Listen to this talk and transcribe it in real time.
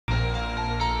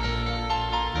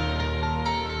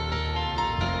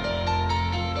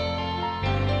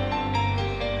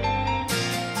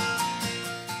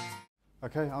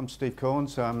Okay, I'm Steve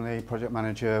Corns. I'm the project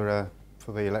manager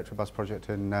for the electric bus project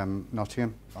in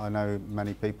Nottingham. I know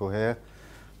many people here,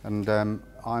 and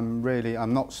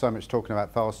I'm not so much talking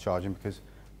about fast charging because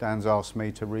Dan's asked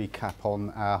me to recap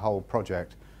on our whole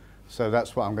project. So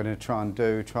that's what I'm going to try and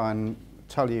do, try and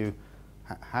tell you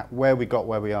where we got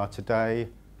where we are today,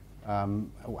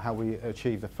 how we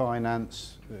achieved the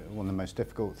finance, one of the most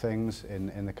difficult things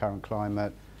in the current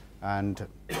climate, and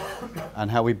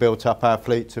how we built up our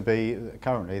fleet to be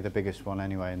currently the biggest one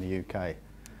anyway in the UK.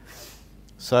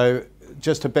 So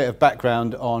just a bit of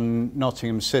background on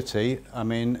Nottingham City. I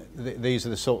mean, these are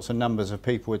the sorts of numbers of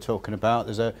people we're talking about.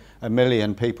 There's a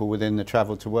million people within the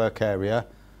travel to work area,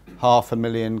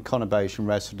 500,000 conurbation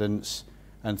residents,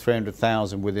 and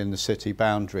 300,000 within the city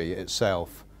boundary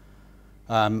itself.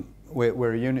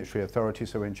 We're a unitary authority,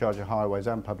 so we're in charge of highways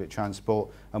and public transport,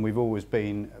 and we've always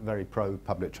been very pro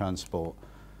public transport.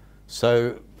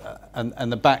 So,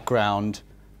 and the background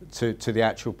to the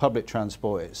actual public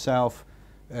transport itself,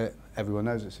 everyone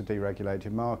knows it's a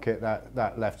deregulated market.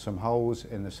 That left some holes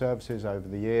in the services over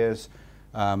the years,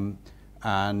 and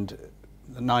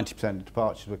 90% of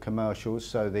departures were commercials.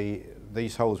 So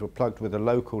these holes were plugged with a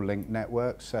local link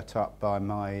network set up by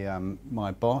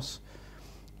my boss,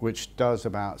 which does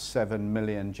about 7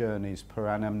 million journeys per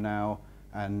annum now,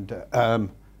 and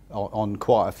on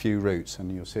quite a few routes,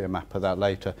 and you'll see a map of that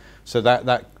later. So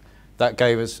that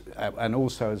gave us, and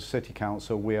also as a city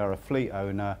council, we are a fleet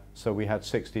owner, so we had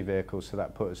 60 vehicles, so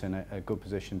that put us in a good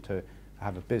position to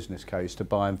have a business case to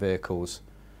buying vehicles.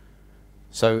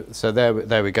 So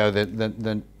there we go.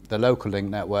 The local link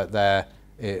network there.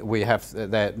 We have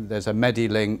there's a Medi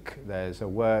link, there's a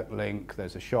work link,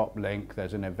 there's a shop link,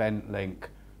 there's an event link.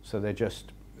 So they're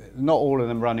just not all of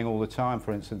them running all the time.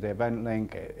 For instance, the event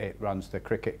link, it runs the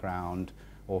cricket ground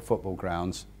or football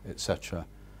grounds, etc.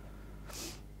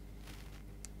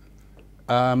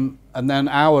 And then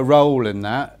our role in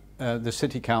that, the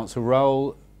City Council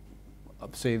role,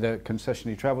 obviously the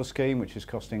concessionary travel scheme, which is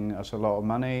costing us a lot of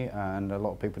money, and a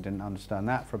lot of people didn't understand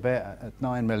that for a bit, at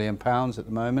 £9 million at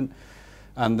the moment.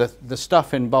 And the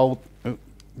stuff in bold,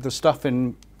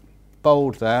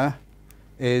 there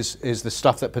is the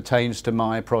stuff that pertains to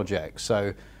my project.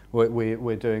 So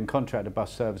we're doing contracted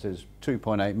bus services,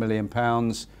 £2.8 million,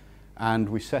 and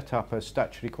we set up a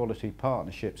statutory quality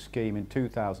partnership scheme in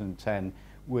 2010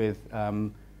 with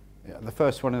the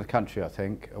first one in the country, I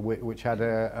think, which had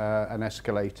an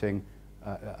escalating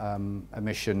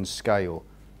emissions scale.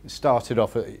 It started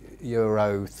off at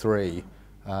Euro 3,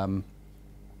 and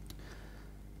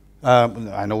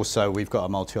also we've got a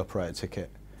multi-operator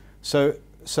ticket.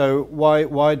 So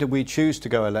why did we choose to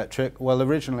go electric? Well,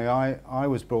 originally I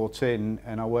was brought in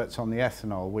and I worked on the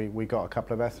ethanol. We got a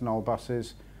couple of ethanol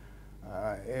buses.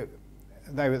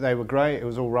 They were great, it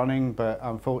was all running, but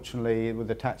unfortunately with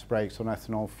the tax breaks on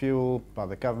ethanol fuel by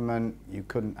the government, you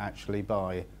couldn't actually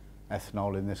buy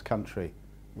ethanol in this country,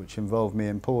 which involved me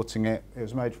importing it. It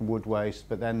was made from wood waste,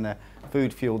 but then the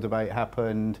food fuel debate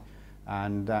happened,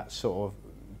 and that sort of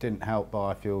didn't help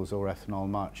biofuels or ethanol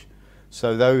much.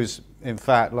 So those, in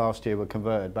fact, last year were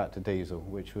converted back to diesel,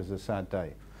 which was a sad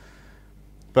day.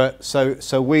 But so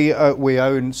we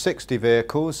own 60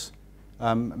 vehicles,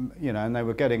 you know, and they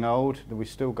were getting old. We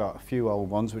still got a few old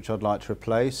ones which I'd like to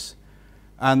replace.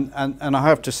 And I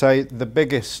have to say the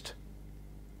biggest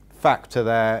factor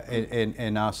there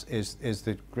in us is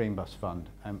the Green Bus Fund.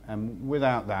 And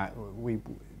without that,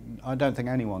 I don't think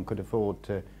anyone could afford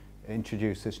to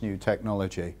introduce this new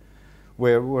technology.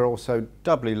 We're also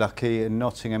doubly lucky in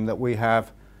Nottingham that we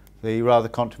have the rather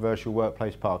controversial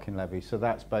workplace parking levy. So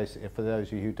that's basically, for those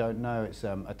of you who don't know, it's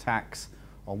a tax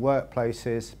on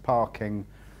workplaces, parking,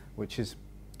 which is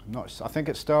I think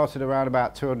it started around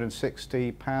about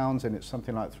 £260 and it's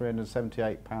something like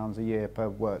 £378 a year per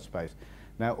workspace.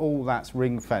 Now all that's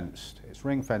ring-fenced. It's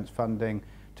ring-fenced funding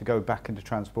to go back into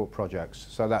transport projects.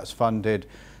 So that's funded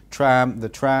the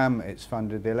tram, it's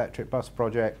funded the electric bus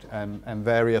project, and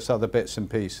various other bits and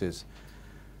pieces.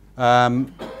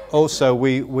 Also,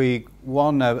 we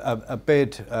won a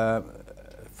bid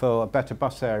for a better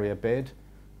bus area bid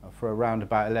for around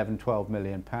about 11–12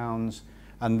 million pounds,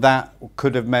 and that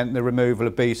could have meant the removal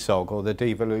of BSOG or the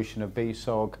devolution of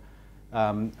BSOG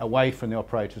away from the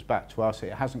operators back to us.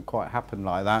 It hasn't quite happened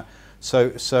like that. So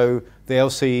the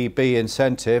LCEB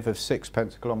incentive of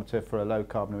 6p a kilometre for a low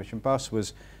carbon emission bus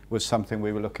was something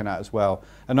we were looking at as well.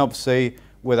 And obviously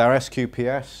with our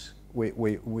SQPS,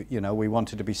 we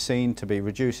wanted to be seen to be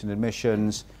reducing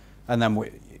emissions, and then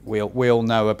we all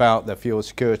know about the fuel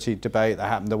security debate that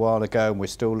happened a while ago, and we're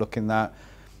still looking at.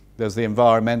 There's the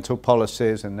environmental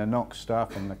policies and the NOx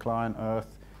stuff and the client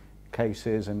earth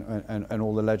cases and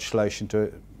all the legislation to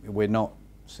it, we're not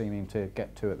seeming to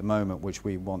get to at the moment, which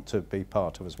we want to be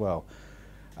part of as well.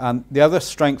 The other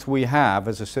strength we have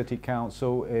as a city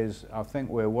council is I think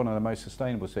we're one of the most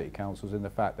sustainable city councils in the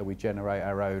fact that we generate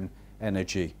our own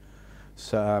energy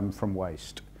from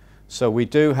waste. So we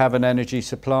do have an energy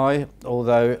supply,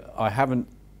 although I haven't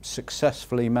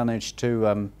successfully managed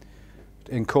to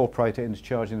incorporate it into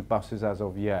charging the buses as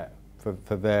of yet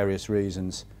for various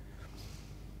reasons.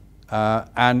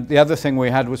 And the other thing we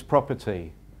had was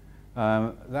property.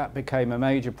 That became a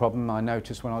major problem I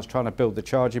noticed when I was trying to build the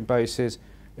charging bases,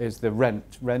 is the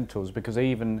rentals, because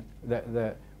even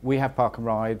we have park and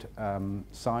ride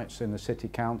sites in the city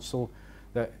council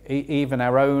that even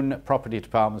our own property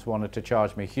departments wanted to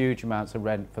charge me huge amounts of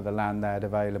rent for the land they had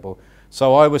available.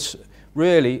 So I was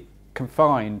really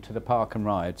confined to the park and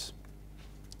rides.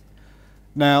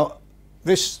 Now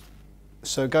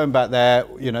so going back there,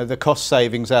 you know, the cost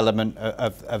savings element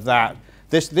of that.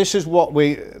 This is what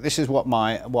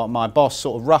my boss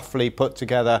sort of roughly put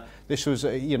together. This was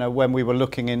you know, when we were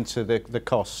looking into the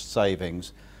cost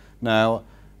savings. Now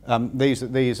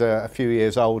these are a few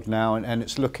years old now, and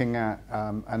it's looking at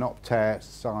an Optare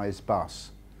size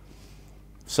bus.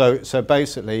 So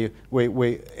basically,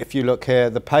 if you look here,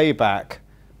 the payback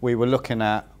we were looking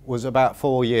at was about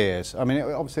 4 years. I mean,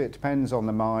 obviously it depends on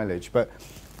the mileage,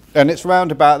 and it's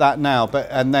round about that now.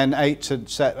 And then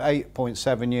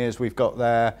 8.7 years we've got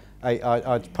there.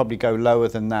 I'd probably go lower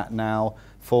than that now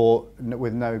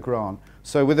with no grant.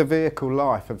 So with a vehicle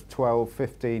life of 12,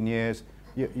 15 years,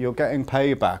 you're getting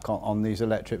payback on these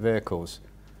electric vehicles.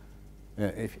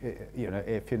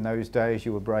 If in those days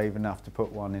you were brave enough to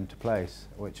put one into place,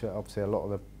 which obviously a lot of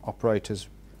the operators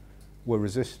were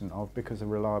resistant of because of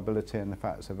reliability and the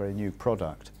fact it's a very new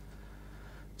product.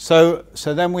 So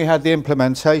then we had the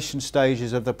implementation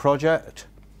stages of the project.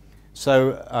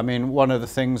 So I mean, one of the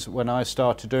things when I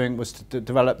started doing was to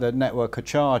develop the network of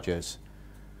chargers.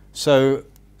 So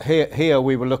here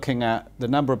we were looking at the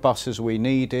number of buses we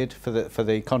needed for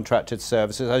the contracted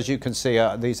services. As you can see,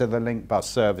 these are the link bus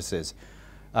services.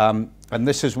 And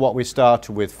this is what we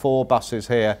started with, 4 buses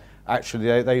here.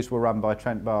 Actually, these were run by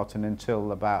Trent Barton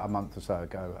until about a month or so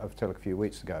ago, until a few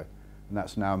weeks ago. And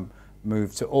that's now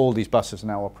moved to all these buses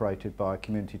now operated by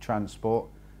Community Transport,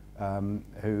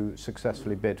 who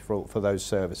successfully bid for those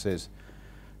services.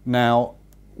 Now,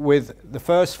 with the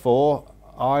first 4,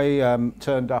 I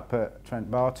turned up at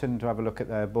Trent Barton to have a look at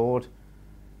their board,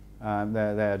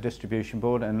 their distribution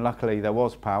board, and luckily there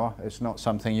was power. It's not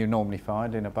something you normally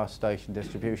find in a bus station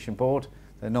distribution board.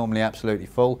 They're normally absolutely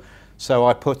full. So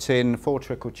I put in 4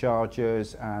 trickle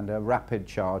chargers and a rapid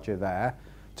charger there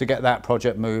to get that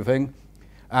project moving.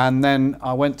 And then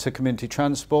I went to Community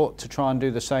Transport to try and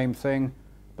do the same thing,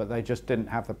 but they just didn't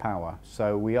have the power.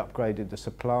 So we upgraded the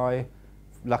supply.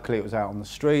 Luckily it was out on the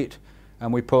street.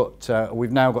 And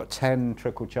we've now got 10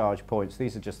 trickle charge points.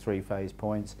 These are just 3-phase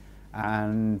points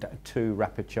and 2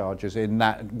 rapid chargers in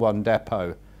that one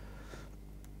depot.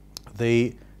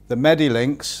 The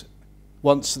Medilinks,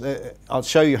 I'll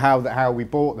show you how we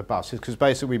bought the buses, because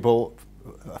basically we bought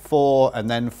 4 and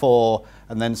then 4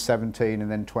 and then 17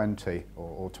 and then 20,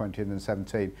 or 20 and then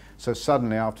 17. So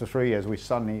suddenly after 3 years we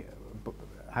suddenly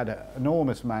had an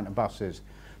enormous amount of buses.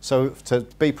 So to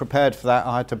be prepared for that,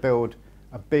 I had to build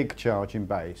a big charging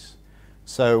base.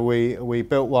 So we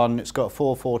built one. It's got a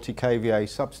 440 kVA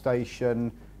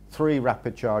substation, 3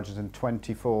 rapid chargers and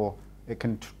 24, it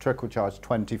can trickle charge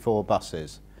 24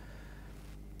 buses.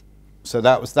 So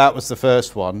that was the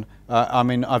first one. I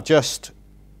mean, I've just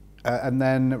and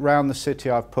then around the city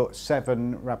I've put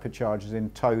 7 rapid chargers in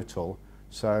total.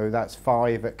 So that's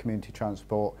 5 at Community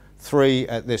Transport, 3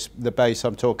 at the base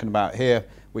I'm talking about here,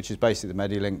 which is basically the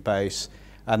Medilink base,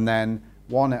 and then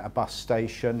 1 at a bus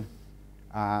station,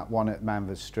 1 at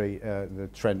Manvers Street, the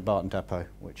Trent Barton depot,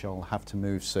 which I'll have to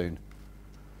move soon.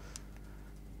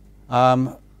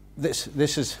 This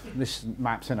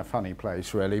map's in a funny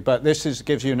place really, but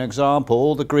gives you an example.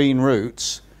 All the green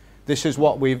routes, these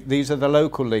are the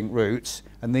local link routes,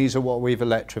 and these are what we've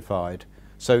electrified.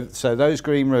 So those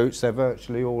green routes, they're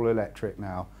virtually all electric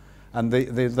now. And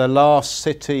the last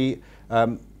city,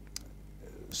 the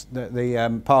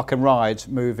park and rides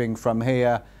moving from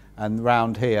here and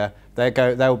round here,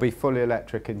 they'll be fully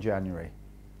electric in January.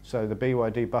 So the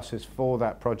BYD buses for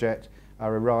that project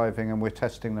are arriving, and we're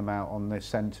testing them out on the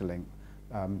Centrelink,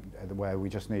 where we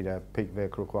just need a peak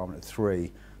vehicle requirement of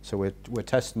 3. So we're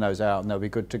testing those out, and they'll be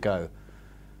good to go.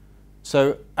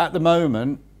 So at the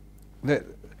moment,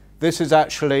 this is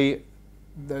actually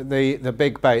the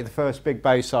big base, the first big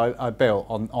base I built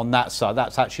on that side,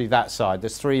 that's actually that side.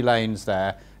 There's 3 lanes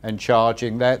there and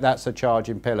charging there. That's a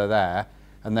charging pillar there,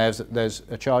 and there's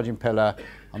a charging pillar.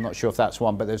 I'm not sure if that's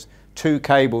one, but there's 2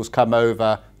 cables come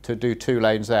over to do 2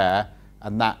 lanes there,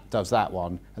 and that does that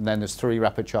one. And then there's 3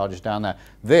 rapid chargers down there.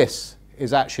 This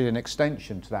is actually an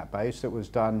extension to that base that was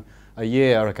done a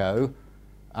year ago,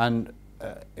 and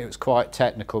it was quite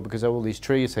technical because there are all these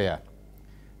trees here.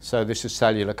 So this is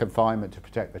cellular confinement to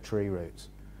protect the tree roots.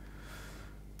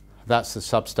 That's the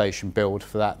substation build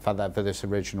for this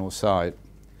original site.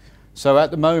 So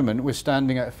at the moment we're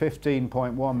standing at a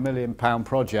 £15.1 million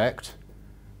project,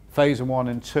 phase 1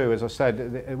 and 2, as I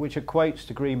said, which equates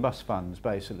to Green Bus funds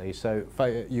basically. So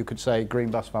you could say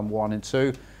Green Bus Fund 1 and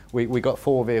 2. We got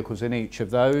 4 vehicles in each of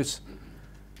those.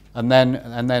 And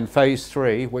then phase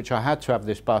 3, which I had to have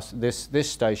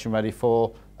this station ready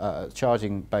for,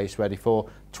 charging base ready for,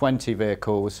 20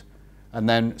 vehicles, and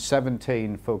then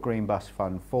 17 for Green Bus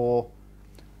Fund 4.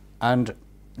 And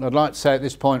I'd like to say at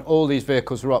this point, all these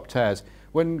vehicles were optaires.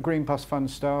 When Green Bus Fund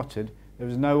started, there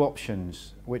was no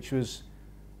options, which was,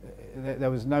 there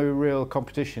was no real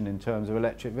competition in terms of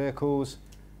electric vehicles.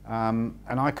 And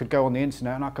I could go on the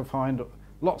internet and I could find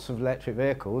lots of electric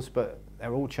vehicles, but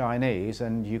they're all Chinese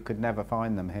and you could never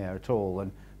find them here at all,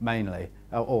 and mainly,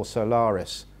 or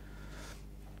Solaris.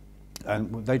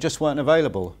 And they just weren't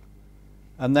available.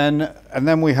 And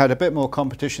then we had a bit more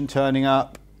competition turning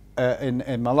up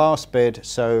in my last bid,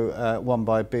 so won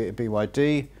by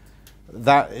BYD.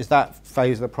 That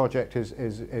phase of the project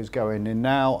is going in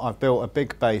now. I've built a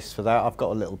big base for that. I've got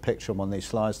a little picture on one of these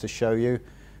slides to show you,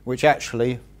 which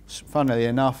actually, funnily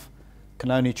enough,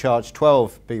 can only charge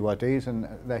 12 BYDs, and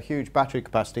their huge battery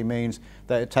capacity means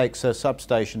that it takes a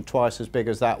substation twice as big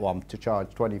as that one to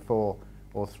charge 24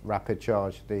 or rapid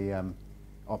charge the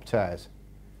optaires,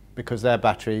 because their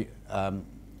batteries are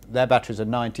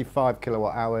 95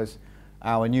 kilowatt hours.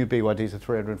 Our new BYDs are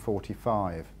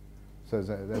 345. So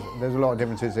there's a lot of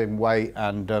differences in weight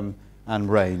and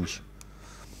range.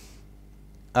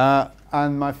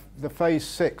 And the phase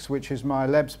 6, which is my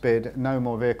LEBS bid, no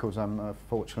more vehicles,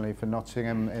 unfortunately, for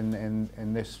Nottingham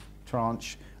in this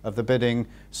tranche of the bidding.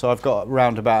 So I've got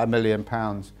around about £1 million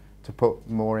to put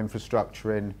more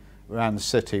infrastructure in around the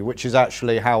city, which is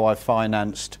actually how I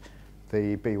financed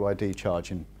the BYD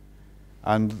charging.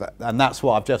 And that's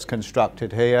what I've just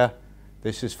constructed here.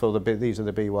 This is for these are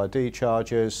the BYD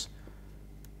chargers.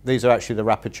 These are actually the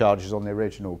rapid chargers on the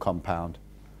original compound.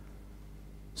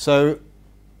 So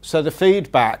the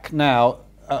feedback now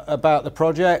about the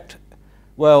project,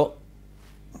 well,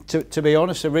 to be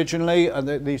honest, originally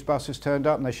these buses turned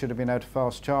up and they should have been able to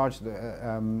fast charge.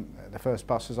 The first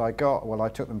buses I got, well, I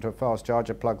took them to a fast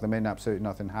charger, plugged them in, absolutely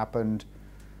nothing happened.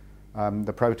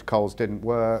 The protocols didn't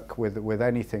work with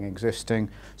anything existing.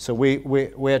 So we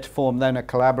had to form then a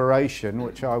collaboration,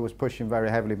 which I was pushing very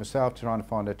heavily myself, trying to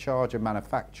find a charger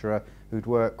manufacturer who'd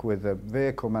work with a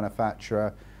vehicle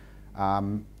manufacturer,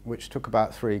 which took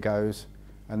about 3 goes.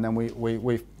 And then we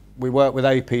worked with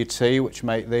APT, which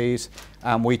make these,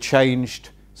 and we changed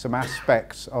some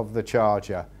aspects of the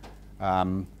charger.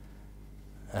 And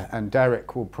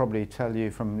Derek will probably tell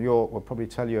you, from York, will probably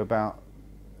tell you about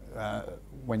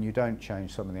when you don't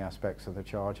change some of the aspects of the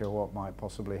charger, what might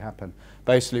possibly happen.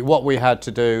 Basically, what we had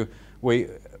to do,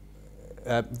 if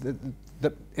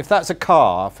that's a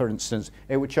car, for instance,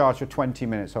 it would charge for 20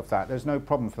 minutes off that. There's no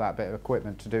problem for that bit of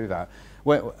equipment to do that.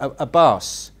 A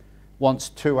bus wants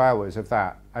 2 hours of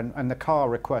that, and the car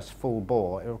requests full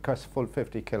bore. It requests full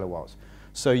 50 kilowatts.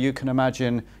 So you can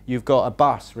imagine you've got a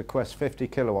bus requests 50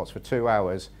 kilowatts for 2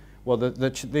 hours. Well,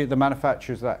 the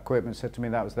manufacturers of that equipment said to me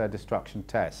that was their destruction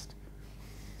test.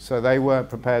 So they weren't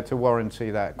prepared to warranty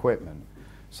that equipment.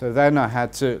 So then I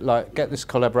had to get this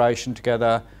collaboration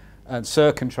together, and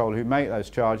Control, who make those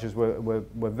chargers, were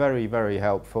very, very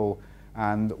helpful,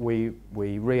 and we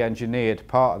re-engineered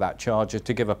part of that charger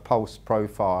to give a pulse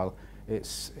profile.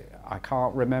 I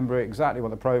can't remember exactly what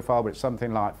the profile, but it's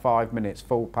something like 5 minutes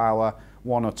full power,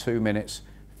 1 or 2 minutes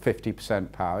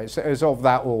 50% power. It's of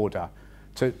that order.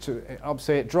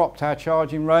 Obviously it dropped our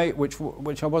charging rate,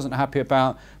 which I wasn't happy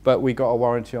about, but we got a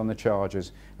warranty on the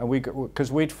chargers, and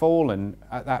because we'd fallen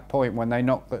at that point when they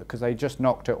because they just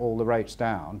knocked all the rates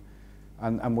down,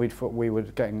 and we were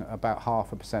getting about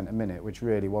 0.5% a minute, which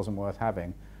really wasn't worth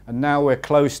having, and now we're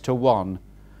close to 1.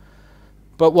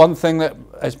 But one thing that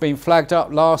has been flagged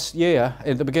up last year,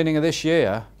 at the beginning of this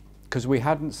year, because we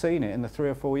hadn't seen it in the 3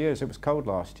 or 4 years, it was cold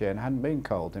last year and hadn't been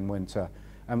cold in winter.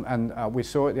 And we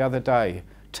saw it the other day.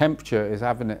 Temperature is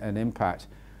having an impact.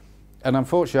 And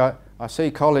unfortunately, I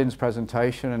see Colin's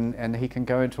presentation and he can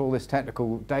go into all this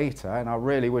technical data, and I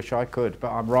really wish I could, but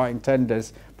I'm writing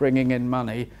tenders, bringing in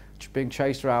money, being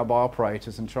chased around by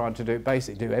operators and trying to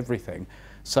basically do everything.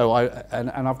 So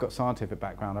and I've got scientific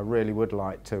background. I really would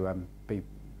like to be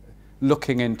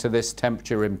looking into this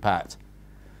temperature impact.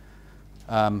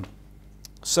 Other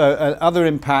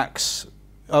impacts,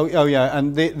 oh yeah,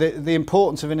 and the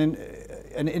importance of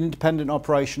an independent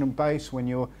operational base when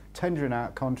you're tendering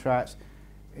out contracts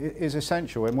is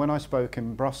essential. And when I spoke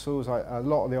in Brussels, a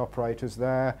lot of the operators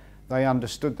there, they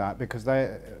understood that because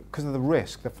of the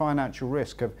risk, the financial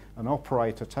risk of an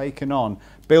operator taking on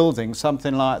building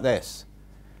something like this.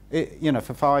 You know,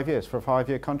 for 5 years, for a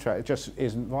 5-year contract, it just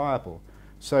isn't viable.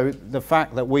 So the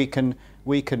fact that we can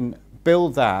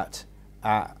build that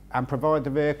and provide the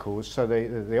vehicles, so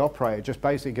the operator just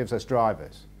basically gives us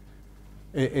drivers,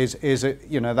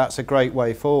 you know, that's a great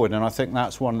way forward. And I think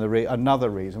that's one of another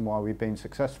reason why we've been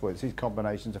successful. It's these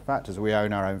combinations of factors. We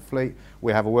own our own fleet,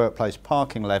 we have a workplace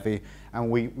parking levy, and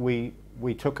we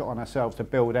took it on ourselves to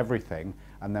build everything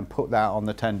and then put that on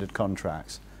the tendered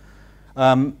contracts.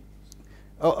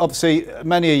 Obviously,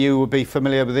 many of you will be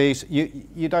familiar with these.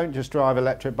 You don't just drive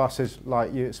electric buses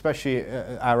like you, especially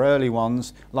our early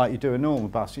ones, like you do a normal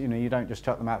bus. You know, you don't just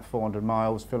chuck them out for 400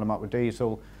 miles, fill them up with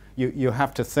diesel. You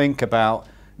have to think about,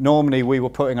 normally we were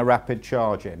putting a rapid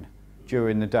charge in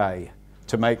during the day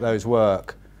to make those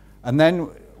work. And then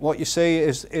what you see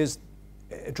is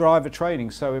driver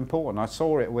training so important. I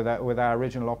saw it with our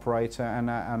original operator and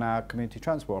our community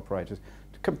transport operators.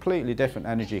 Completely different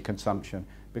energy consumption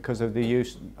because of the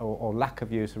use or lack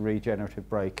of use of regenerative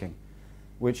braking,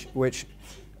 which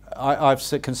I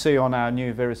can see on our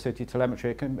new VeriCity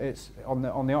telemetry. It's on the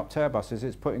Optare buses.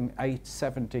 It's putting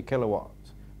 870 kilowatts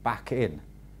back in.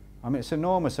 I mean, it's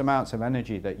enormous amounts of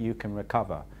energy that you can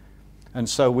recover. And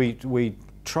so we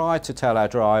try to tell our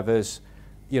drivers,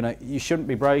 you know, you shouldn't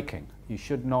be braking. You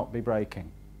should not be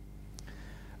braking.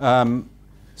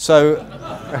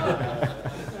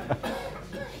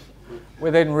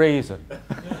 Within reason.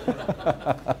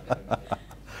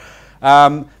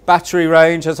 Battery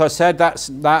range, as I said, that's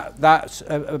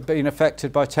been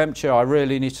affected by temperature. I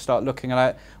really need to start looking at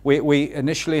it. We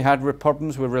initially had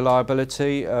problems with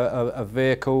reliability of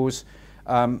vehicles,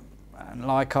 and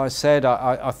like I said,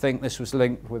 I think this was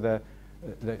linked with the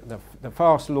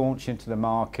fast launch into the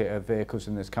market of vehicles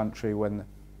in this country when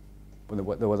there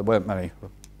weren't many.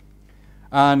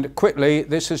 And quickly,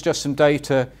 this is just some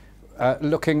data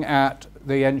looking at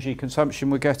the energy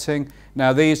consumption we're getting.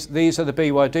 Now these are the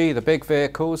BYD, the big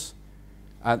vehicles,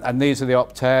 and these are the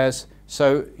Optares.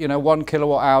 So, you know, 1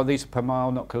 kilowatt hour, these are per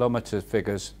mile, not kilometres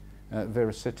figures.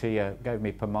 VeriCity gave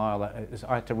me per mile.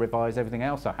 I had to revise everything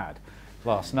else I had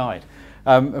last night.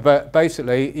 But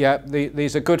basically, yeah,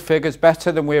 these are good figures,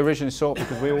 better than we originally thought,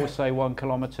 because we always say 1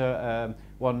 kilowatt a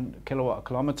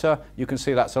kilometre. You can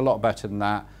see that's a lot better than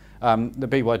that. The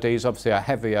BYDs obviously are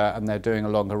heavier and they're doing a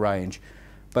longer range.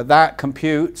 But that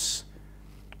computes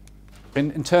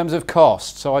in terms of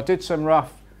cost. So I did some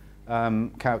rough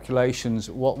calculations,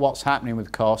 what's happening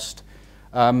with cost.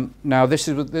 Now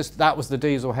that was the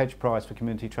diesel hedge price for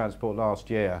community transport last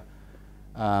year.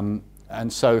 And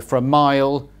so for a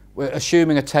mile, we're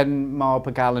assuming a 10 mile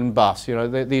per gallon bus, you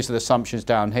know, these are the assumptions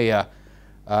down here,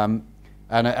 and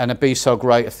a BSOG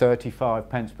rate of 35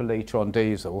 pence per litre on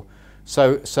diesel.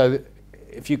 So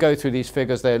if you go through these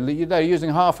figures, they're using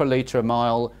half a litre a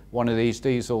mile, one of these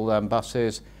diesel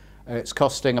buses. It's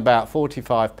costing about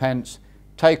 45 pence.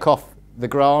 Take off the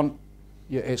grant,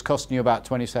 it's costing you about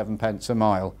 27 pence a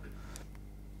mile.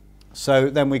 So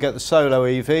then we get the solo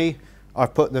EV.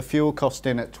 I've put the fuel cost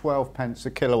in at 12 pence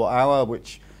a kilowatt hour,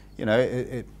 which, you know,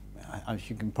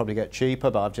 you can probably get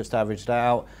cheaper, but I've just averaged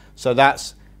out. So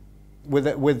that's with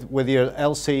your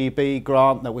LCEB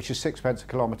grant, which is 6 pence a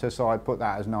kilometre, so I'd put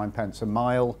that as 9 pence a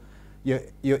mile.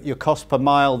 Your cost per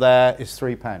mile there is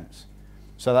 3 pence.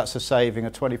 So that's a saving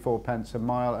of 24 pence a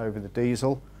mile over the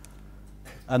diesel.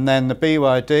 And then the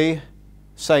BYD,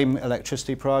 same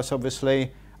electricity price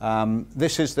obviously.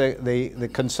 This is the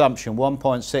consumption,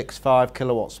 1.65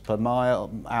 kilowatts per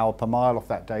hour per mile off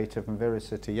that data from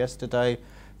VeriCity yesterday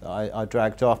that I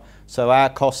dragged off. So our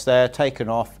cost there taken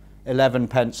off 11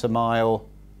 pence a mile,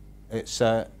 it's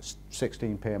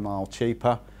 16p a mile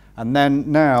cheaper. And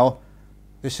then now,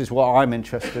 this is what I'm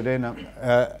interested in,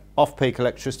 off-peak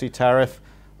electricity tariff.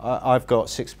 I've got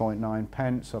 6.9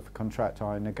 pence off a contract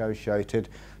I negotiated.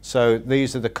 So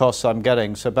these are the costs I'm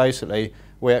getting. So basically,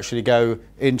 we actually go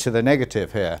into the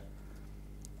negative here.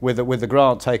 With the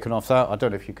grant taken off that, I don't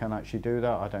know if you can actually do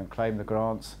that, I don't claim the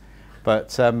grants.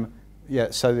 But yeah,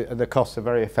 so the costs are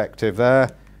very effective there.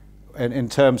 in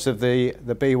terms of the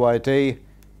BYD,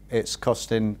 it's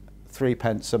costing 3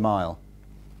 pence a mile.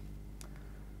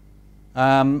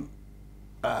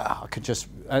 I could just,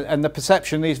 and the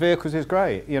perception of these vehicles is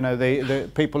great. You know, the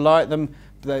people like them,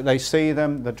 they see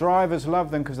them. The drivers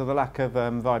love them because of the lack of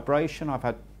vibration. I've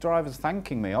had drivers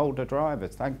thanking me, older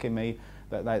drivers thanking me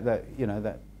that you know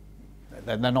that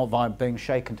they're not being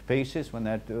shaken to pieces when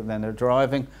they're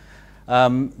driving.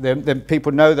 Then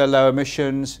people know they're low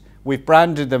emissions. We've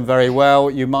branded them very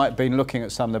well. You might have been looking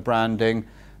at some of the branding.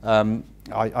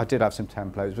 I did have some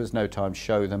templates, but there's no time to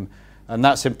show them, and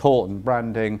that's important.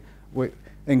 Branding.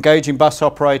 Engaging bus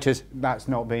operators, that's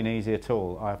not been easy at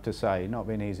all, I have to say, not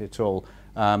been easy at all.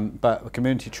 But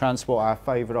community transport, our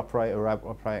favourite operator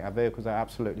operating our vehicles, are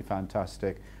absolutely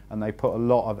fantastic, and they put a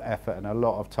lot of effort and a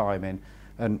lot of time in,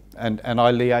 and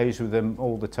I liaise with them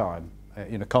all the time,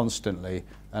 you know, constantly,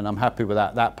 and I'm happy with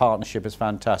that. That partnership is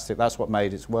fantastic. That's what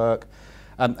made it work,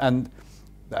 and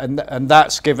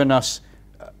that's given us,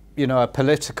 you know, a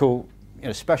political. You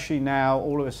know, especially now,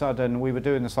 all of a sudden, we were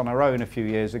doing this on our own a few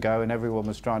years ago, and everyone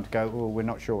was trying to go, oh, we're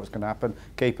not sure what's going to happen,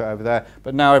 keep it over there.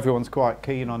 But now everyone's quite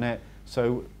keen on it,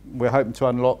 so we're hoping to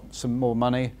unlock some more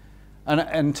money. And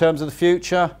in terms of the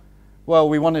future, well,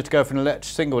 we wanted to go for an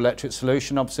single electric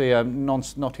solution. Obviously,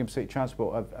 Nottingham City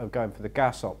Transport are going for the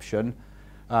gas option.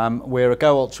 We're a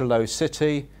Go Ultra Low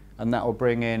city, and that will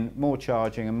bring in more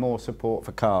charging and more support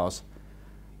for cars.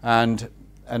 And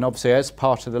obviously, as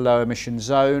part of the low emission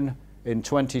zone, in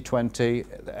 2020,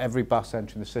 every bus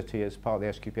entering the city as part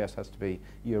of the SQPS has to be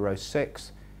Euro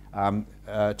 6.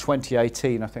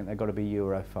 2018, I think they've got to be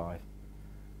Euro 5.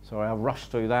 Sorry, I'll rush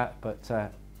through that, but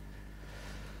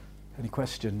any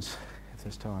questions if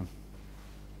there's time?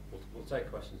 We'll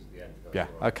take questions at the end. Yeah,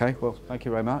 okay, well, thank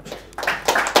you very much.